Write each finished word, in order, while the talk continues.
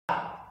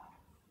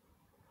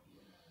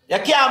You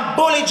can't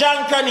bully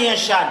Junker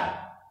Nation.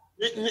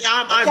 You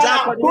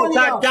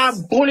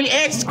can't bully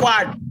X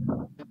Squad.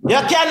 You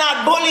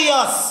cannot bully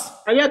us.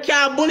 And you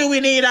can't bully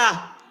we neither.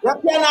 You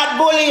cannot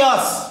bully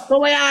us. So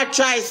what you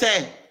try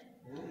say?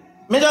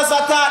 Me just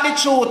attack the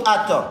truth,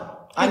 Hauto.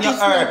 And you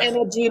hurt.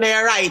 Energy in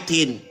your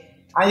writing.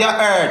 And you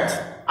hurt.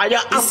 And you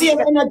the same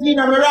energy in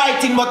my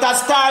writing, but a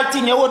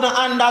starting you wouldn't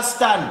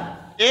understand.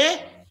 Eh?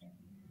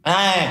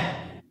 Aye.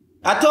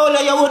 I told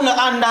you wouldn't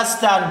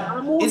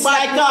understand. It's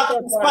like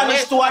talking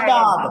Spanish to a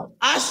dog.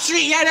 A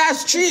street, yeah,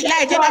 that's street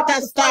light, you're not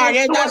a star,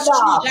 you're not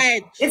street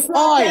light. It's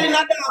like telling a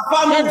dog,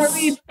 vamos.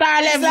 It's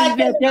like there's a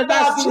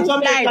street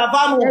light,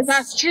 there's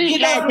a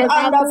street light, there's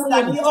a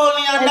moon. You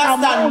only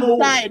understand moon.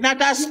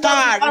 Not a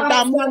star, it's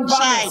a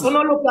moonshine. So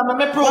no look at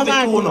me, prove it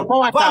to you.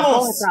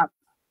 Vamos.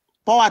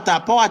 Power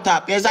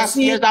tap. There's a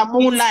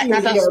moonlight,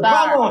 not a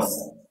star. Vamos.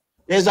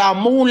 There's a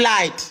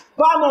moonlight.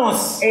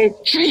 Vamos. A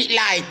street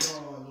light.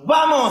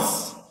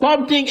 Vamos.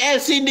 Something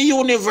else in the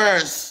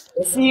universe.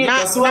 See,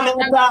 not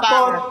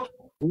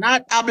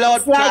a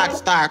blood clot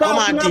star. Come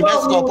on, team,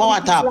 let's go. Power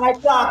tap.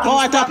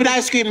 Power tap in the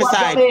ice cream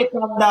side.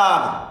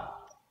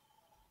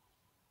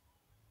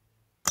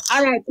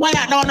 Alright,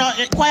 quiet no. You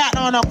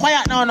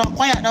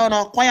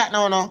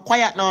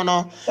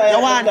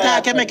want to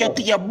talk and make it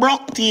to your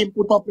Brock team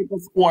put up with the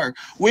score.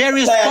 Where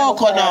is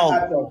Coco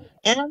now?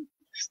 I'm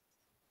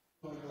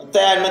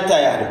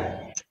tired.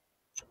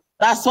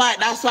 That's why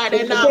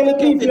they now.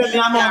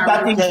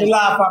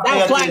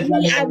 That's why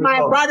me and my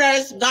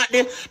brothers got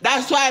this.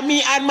 That's why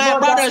me and my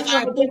brothers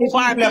are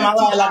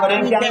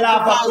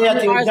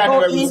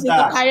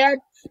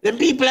the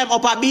people up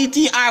a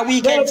BTR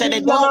weekend so they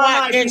don't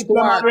want it to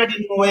work.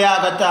 Already know where you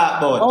have to talk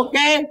about.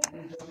 Okay?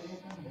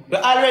 You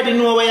already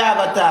know where you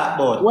have to talk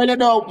about. Well, you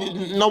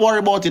don't worry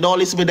about it. Don't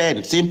listen to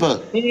them.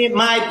 Simple.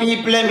 My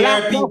people,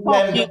 your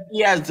people.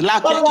 Yes,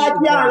 lock your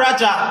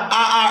Raja,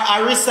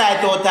 I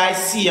recite out I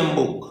same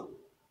book.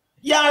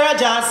 Yeah,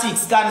 Raja and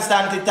 6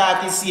 constantly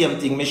talk the same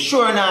thing. Me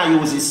sure now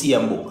use the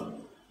same book.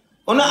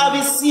 You don't have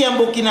the same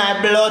book in a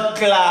blood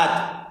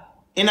clot.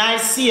 In a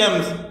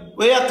same,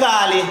 where you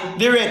call it,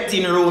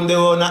 directing room, they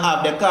don't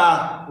have the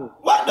car.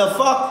 What the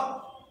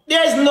fuck?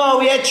 There's no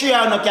way 3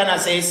 or no can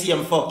say the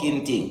same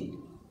fucking thing.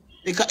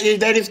 Because if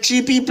there is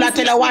 3 people that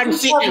tell you one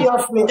thing,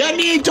 you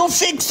need to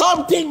fix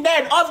something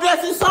then.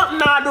 Obviously something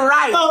not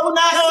right. No,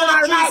 not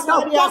right.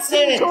 No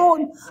fucking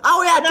tune. And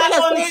we are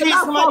telling you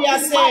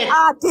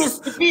artists.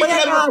 The people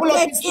that pull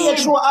up the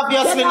stage show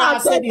obviously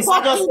not say this.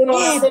 I just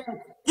know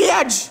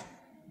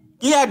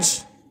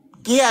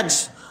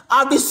Gage.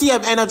 Have the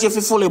same energy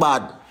for fully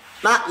bad.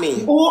 Not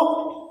me.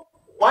 Who?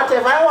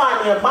 Whatever I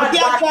want name, bad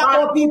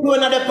people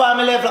in the palm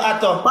level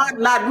at all. Bad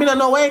lad, me don't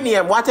know where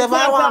name. Whatever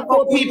I want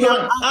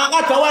people.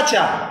 Ato, watch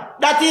ya.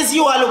 That is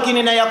you are looking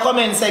in your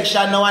comment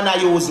section now and I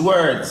use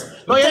words.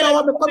 No, you know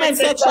what the comment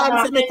section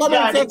say?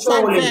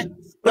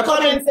 The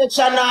comment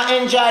section now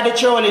enjoy the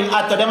trolling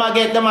Ato. Them a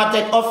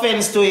take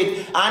offense to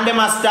it and them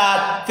a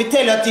start to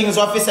tell you things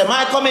what you say.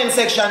 My comment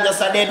section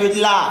just a dead with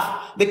laugh.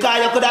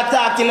 Because you could have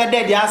talked till you're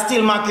dead, you are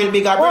still mackerel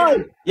bigger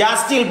brother. You are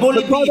still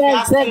bully beef, you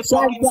are still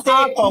fucking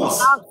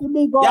steakhouse.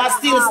 You are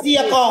still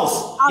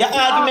steakhouse. Your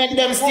argument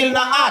them still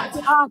not hot.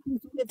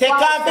 Take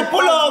off the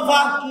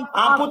pullover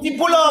and put the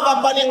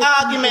pullover for the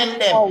argument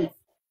them.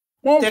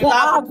 Take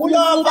off the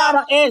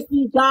pullover.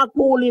 AC can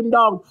cool him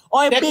down.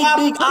 Or a big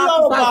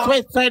artist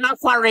sweat so in a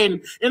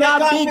foreign. In a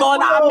big all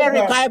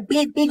America, a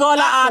big all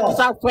artist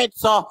sweat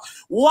so.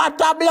 What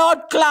a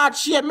blood clot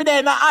shape me there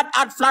in a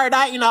hot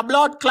Florida in a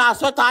blood clot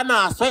sweat and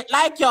a sweat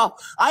like you.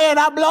 I in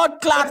a blood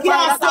clot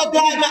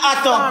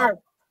Florida.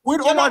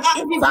 With how much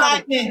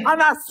inside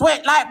and I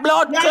sweat like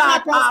blood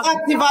clot.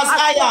 Active as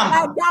I am.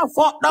 Like that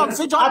fuck down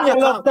for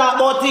Jamaica. Talk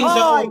about things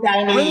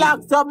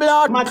relax the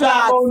blood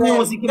clot.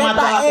 Music, get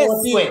the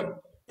AC.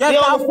 They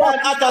understand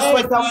Hauto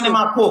sweat when them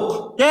a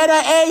cook. Get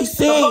the AC.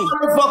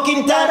 The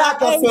fucking time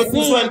Hauto sweat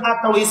is when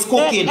Hauto is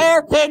cooking.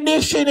 Air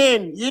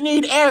conditioning. You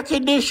need air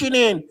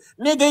conditioning.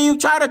 Nigga, you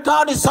try to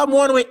talk to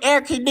someone with air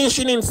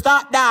conditioning.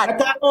 Stop that.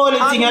 That's the only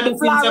thing I do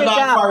since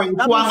about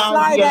foreign. I'm in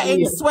Florida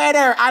in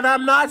sweater and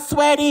I'm not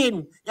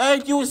sweating.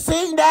 Ain't you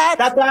seen that?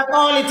 That's the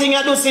only thing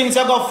I do since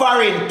I go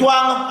foreign.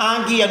 Twang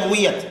and gain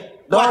weight.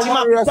 Don't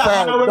worry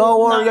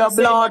your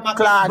blood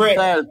clot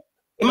self.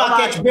 You might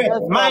catch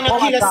breath. Mine you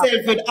kill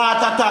yourself with heart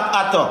attack,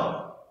 Hauto.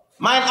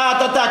 Mine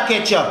heart attack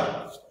catch you.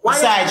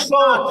 Besides,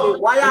 short.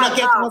 You not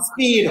catch no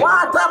speed.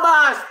 Water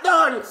boss,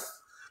 done.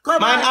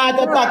 Mine heart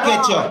attack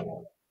catch you.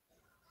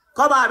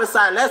 Come on,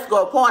 beside. Let's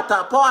go.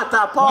 Porter.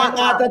 Mine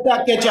heart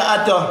attack catch you,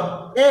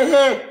 Hauto.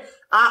 Hey.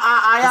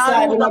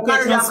 I you not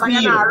catch no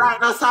speed.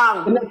 Write no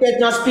song. You not catch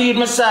no speed,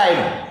 my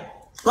side.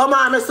 Come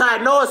on, my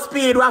side. No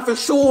speed. We have to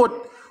shoot.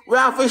 We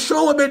have to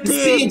shoot the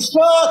team. Speed,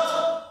 short.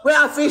 We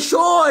have to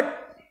shoot.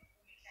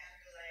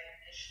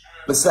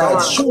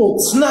 Besides, shoot,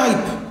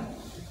 snipe.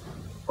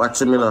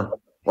 Watch him now.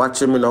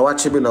 Watch him,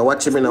 Messiah.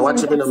 Watch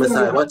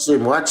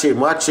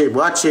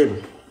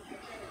him.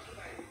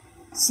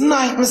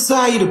 Snipe,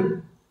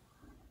 Messiah.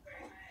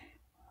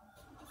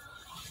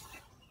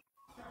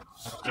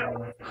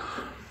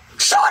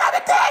 Shoot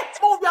everything!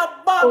 Move your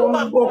bum.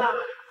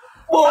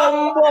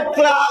 Bombo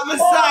clap my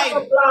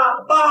side.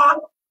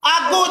 A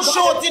good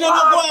shooting on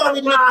the ground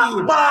with my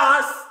team.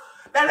 Boss.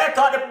 Then let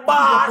out the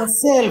boss.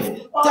 Yourself.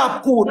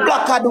 Top cool.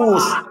 Black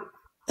Ados.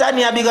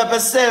 Tanya big up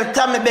yourself.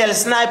 Tommy Bell.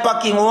 Sniper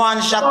King.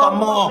 One Shaka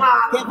more.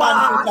 Kevin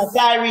Fisher.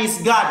 Tyrese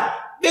God.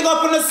 Big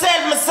up on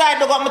yourself, my side.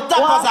 Look at my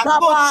top as a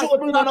good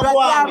shooting on the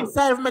ground.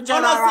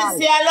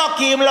 Honestly, I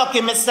lucky him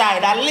lucky my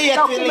side. I late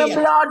to late.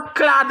 Blood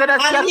clot.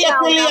 I late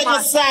to late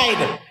my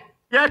side.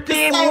 Your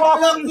team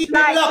lucky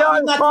not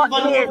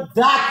even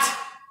that.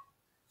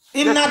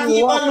 Him not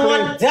even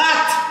want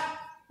that.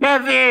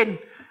 Kevin,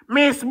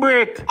 Miss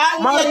Britt,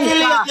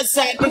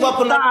 Marisa, big up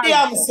on the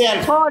damn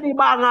self. Tony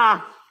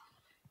Banger.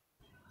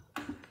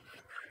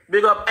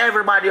 Big up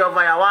everybody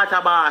over here.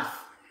 Water boss.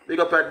 Big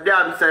up your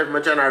damn self, my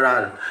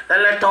general.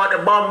 Then let out the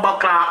bomber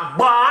clock.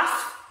 Boss.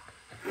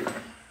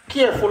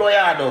 Careful,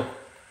 Oyado.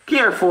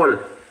 Careful.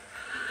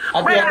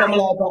 I think I'm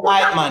like a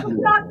hype man.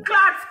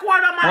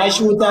 My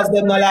shooters,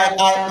 them not like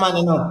hype man,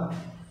 you know.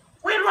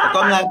 We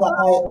come like a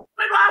hype.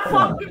 We don't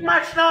fucking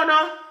match now,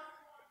 no.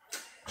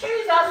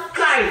 Jesus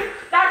Christ.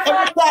 That's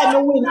every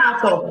time we win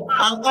Hauto,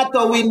 and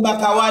Hauto win back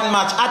a one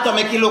match, Hauto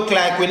make it look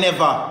like we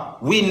never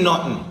win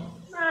nothing.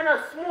 Man, no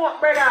smoke,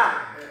 brother.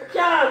 You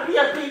can't be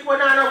a people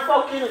now no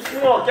fucking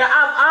smoke. You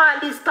have all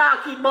this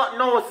talking but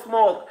no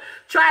smoke.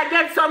 Try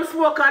get some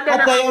smoke and then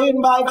Hauto, you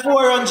win by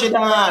 400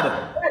 hard.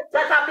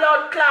 That's a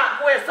blood clot.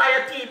 Go inside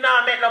your team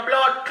now make no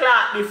blood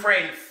clot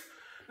difference.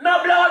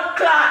 No blood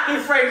clot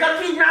difference. Your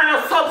team now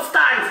no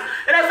substance.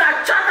 It is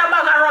a chatter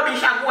bag of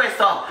rubbish and go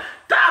inside.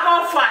 Talk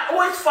about fat. Who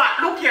is fat?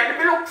 Look here. If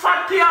you look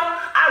fat here,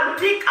 I'm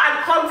thick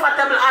and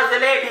comfortable as the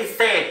ladies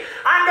say.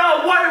 And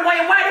don't worry,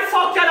 why the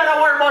fuck you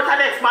don't worry about the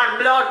next man?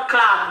 Blood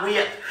clot,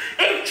 wait.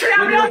 If three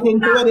of blood looking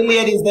to the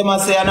ladies, they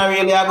must say, and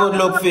really a good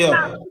look for you.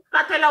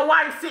 I tell you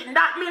one sitting,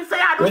 that means say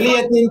I do.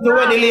 Relating to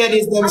the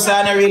ladies, them say,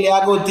 and really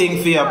a good thing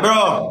for you,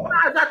 bro.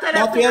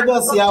 That way you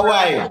just see a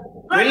why.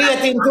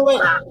 Relating to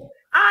it.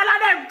 All of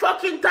them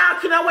fucking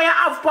talking away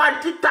have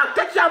fun TikTok.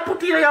 Take your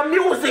put in your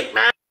music,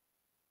 man.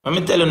 Let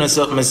me tell you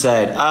something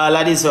side. All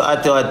of this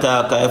Hauto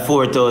attack,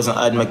 4,000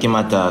 add make him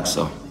attack,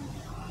 so.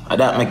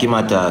 That make him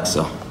attack,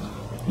 so.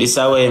 This is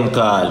how him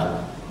call.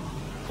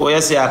 Who you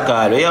say I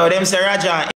call? Yo, them say Raja.